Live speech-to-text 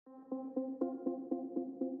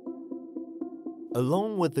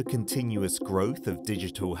Along with the continuous growth of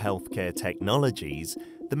digital healthcare technologies,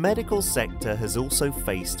 the medical sector has also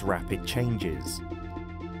faced rapid changes.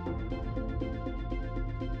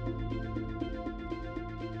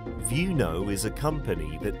 VUNO is a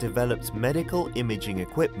company that develops medical imaging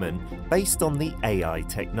equipment based on the AI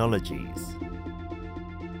technologies.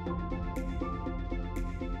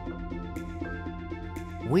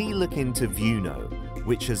 We look into VUNO,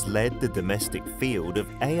 which has led the domestic field of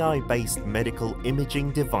AI-based medical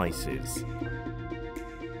imaging devices.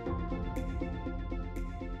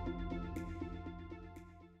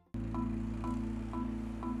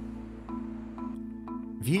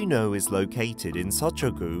 VUNO is located in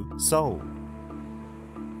Seocho-gu, Seoul.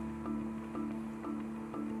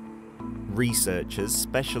 Researchers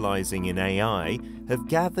specializing in AI have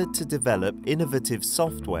gathered to develop innovative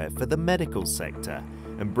software for the medical sector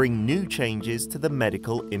and bring new changes to the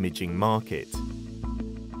medical imaging market.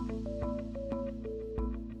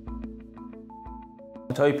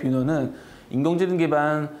 저희 뷰노는 인공지능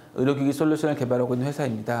기반 의료기기 솔루션을 개발하고 있는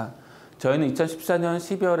회사입니다. 저희는 2014년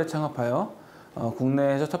 12월에 창업하여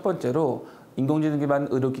국내에서 첫 번째로 인공지능 기반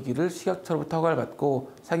의료기기를 식약처로부터 허가를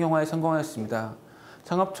받고 상용화에 성공하였습니다.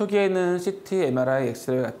 창업 초기에는 CT, MRI,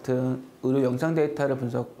 X-ray 같은 의료 영상 데이터를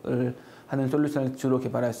분석을 하는 솔루션을 주로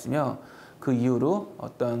개발하였으며 그 이후로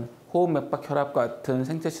어떤 호흡, 맥박, 혈압과 같은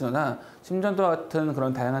생체신호나 심전도와 같은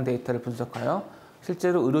그런 다양한 데이터를 분석하여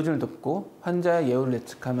실제로 의료진을 돕고 환자의 예후를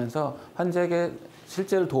예측하면서 환자에게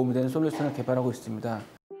실제로 도움이 되는 솔루션을 개발하고 있습니다.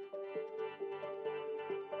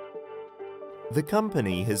 The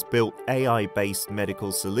company has built AI-based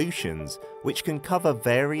medical solutions which can cover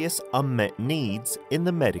various unmet needs in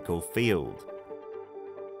the medical field.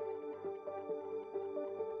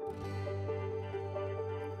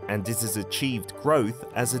 And it has achieved growth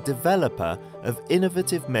as a developer of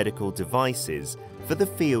innovative medical devices for the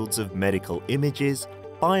fields of medical images,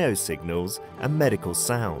 biosignals, and medical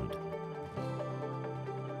sound.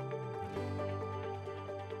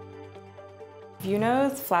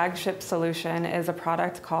 VUNO's flagship solution is a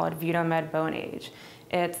product called VUNO Med Bone Age.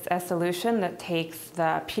 It's a solution that takes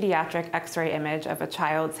the pediatric X-ray image of a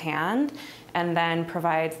child's hand and then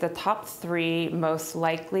provides the top 3 most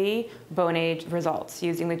likely bone age results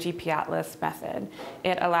using the GP Atlas method.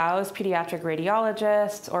 It allows pediatric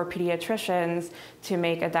radiologists or pediatricians to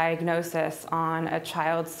make a diagnosis on a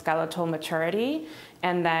child's skeletal maturity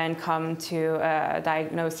and then come to a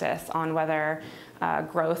diagnosis on whether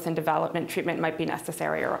growth and development treatment might be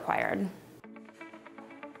necessary or required.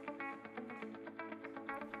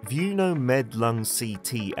 VUNO Med Lung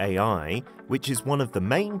CT AI, which is one of the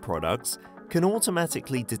main products, can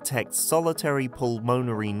automatically detect solitary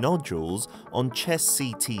pulmonary nodules on chest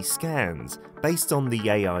CT scans based on the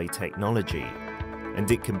AI technology,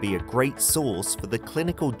 and it can be a great source for the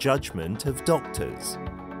clinical judgment of doctors.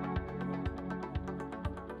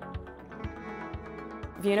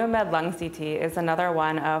 VUNO Med Lung CT is another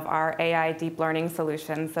one of our AI deep learning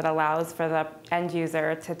solutions that allows for the end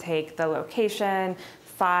user to take the location,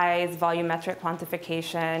 size, volumetric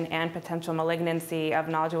quantification, and potential malignancy of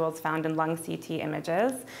nodules found in lung CT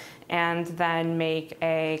images, and then make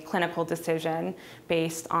a clinical decision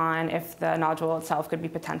based on if the nodule itself could be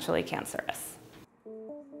potentially cancerous.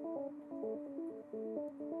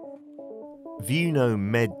 VUNO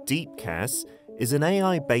Med DeepCAS is an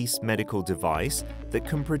AI-based medical device that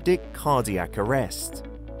can predict cardiac arrest.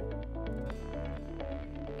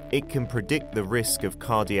 It can predict the risk of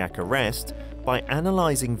cardiac arrest by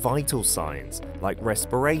analyzing vital signs like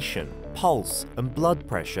respiration, pulse, and blood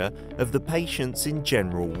pressure of the patients in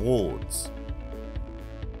general wards.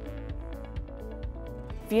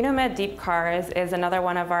 VUNO Med DeepCARS is another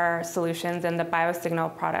one of our solutions in the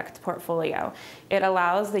biosignal product portfolio. It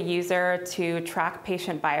allows the user to track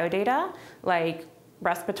patient biodata like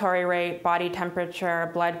respiratory rate, body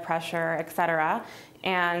temperature, blood pressure, etc.,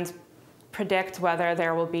 and predict whether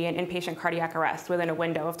there will be an inpatient cardiac arrest within a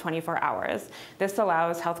window of 24 hours. This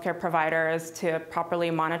allows healthcare providers to properly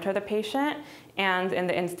monitor the patient and, in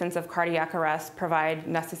the instance of cardiac arrest, provide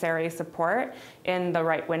necessary support in the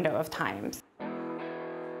right window of time.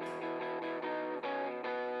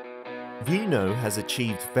 VUNO has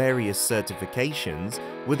achieved various certifications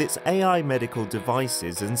with its AI medical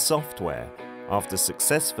devices and software after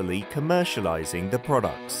successfully commercializing the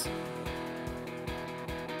products.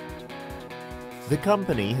 The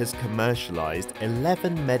company has commercialized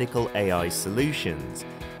 11 medical AI solutions,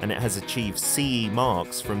 and it has achieved CE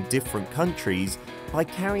marks from different countries by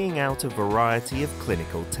carrying out a variety of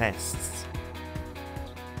clinical tests.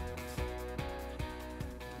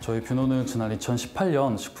 저희 뷰노는 지난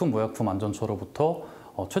 2018년 식품의약품안전처로부터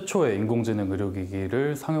최초의 인공지능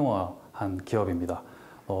의료기기를 상용화한 기업입니다.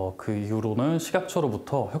 그 이후로는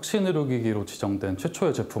식약처로부터 혁신 의료기기로 지정된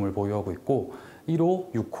최초의 제품을 보유하고 있고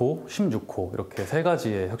 1호, 6호, 16호 이렇게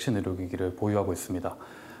 3가지의 혁신 의료기기를 보유하고 있습니다.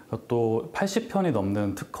 또 80편이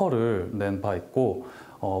넘는 특허를 낸 바 있고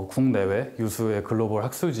국내외 유수의 글로벌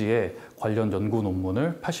학술지에 관련 연구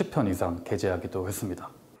논문을 80편 이상 게재하기도 했습니다.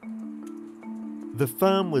 The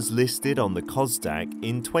firm was listed on the Kosdaq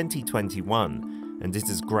in 2021, and it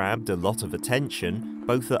has grabbed a lot of attention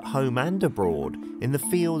both at home and abroad in the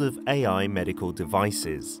field of AI medical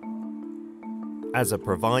devices. As a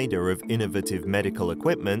provider of innovative medical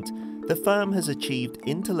equipment, the firm has achieved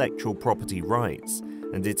intellectual property rights,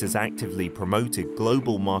 and it has actively promoted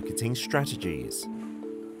global marketing strategies.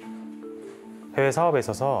 해외 사업에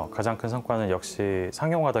있어서 가장 큰 성과는 역시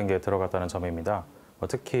상용화 단계에 들어갔다는 점입니다.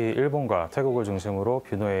 특히 일본과 태국을 중심으로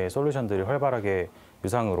뷰노의 솔루션들이 활발하게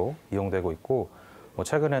유상으로 이용되고 있고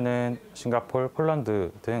최근에는 싱가포르,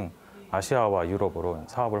 폴란드 등 아시아와 유럽으로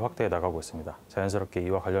사업을 확대해 나가고 있습니다. 자연스럽게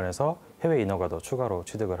이와 관련해서 해외 인허가 더 추가로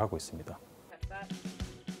취득을 하고 있습니다.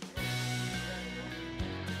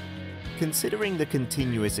 Considering the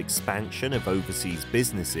continuous expansion of overseas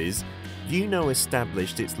businesses, VUNO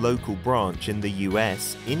established its local branch in the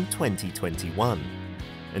US in 2021,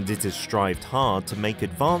 and it has strived hard to make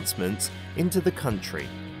advancements into the country.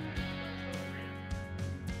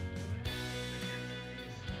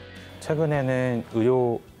 최근에는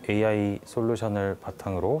의료 AI 솔루션을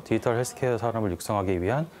바탕으로 디지털 헬스케어 산업을 육성하기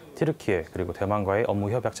위한 튀르키예 그리고 대만과의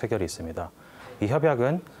업무 협약 체결이 있습니다. 이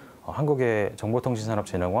협약은 한국의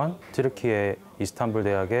정보통신산업진흥원, 튀르키예 이스탄불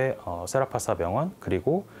대학의 세라파사 병원,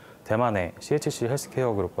 그리고 대만의 CHC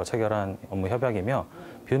헬스케어 그룹과 체결한 업무 협약이며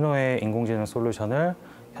뷰노의 인공지능 솔루션을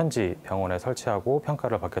현지 병원에 설치하고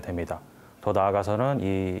평가를 받게 됩니다. 더 나아가서는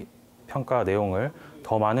이 평가 내용을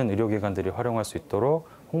더 많은 의료기관들이 활용할 수 있도록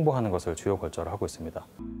홍보하는 것을 주요 골자로 하고 있습니다.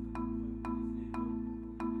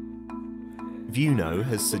 VUNO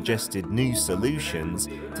has suggested new solutions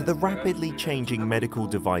to the rapidly changing medical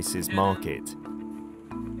devices market.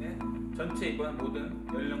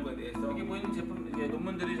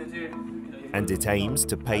 And it aims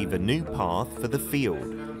to pave a new path for the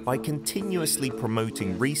field by continuously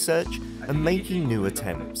promoting research and making new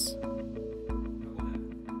attempts.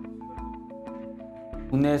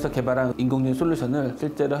 국내에서 개발한 인공지능 솔루션을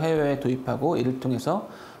실제로 해외에 도입하고 이를 통해서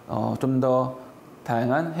좀 더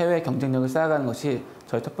다양한 해외 경쟁력을 쌓아가는 것이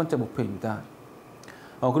저희 첫 번째 목표입니다.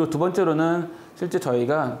 그리고 두 번째로는 실제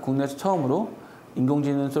저희가 국내에서 처음으로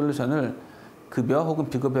인공지능 솔루션을 급여 혹은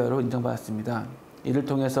비급여로 인정받았습니다. 이를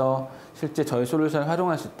통해서 실제 저희 솔루션을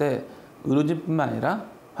활용하실 때 의료진뿐만 아니라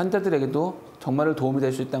환자들에게도 정말로 도움이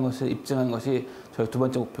될 수 있다는 것을 입증하는 것이 저희 두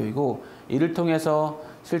번째 목표이고, 이를 통해서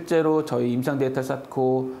실제로 저희 임상 데이터를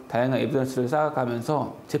쌓고 다양한 에비던스를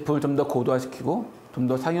쌓아가면서 제품을 좀 더 고도화시키고 좀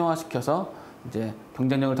더 상용화시켜서 이제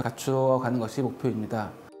경쟁력을 더 갖추어가는 것이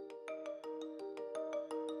목표입니다.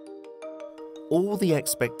 All the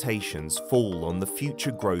expectations fall on the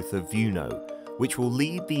future growth of VUNO, which will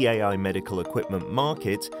lead the AI medical equipment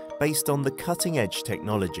market based on the cutting-edge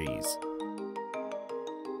technologies.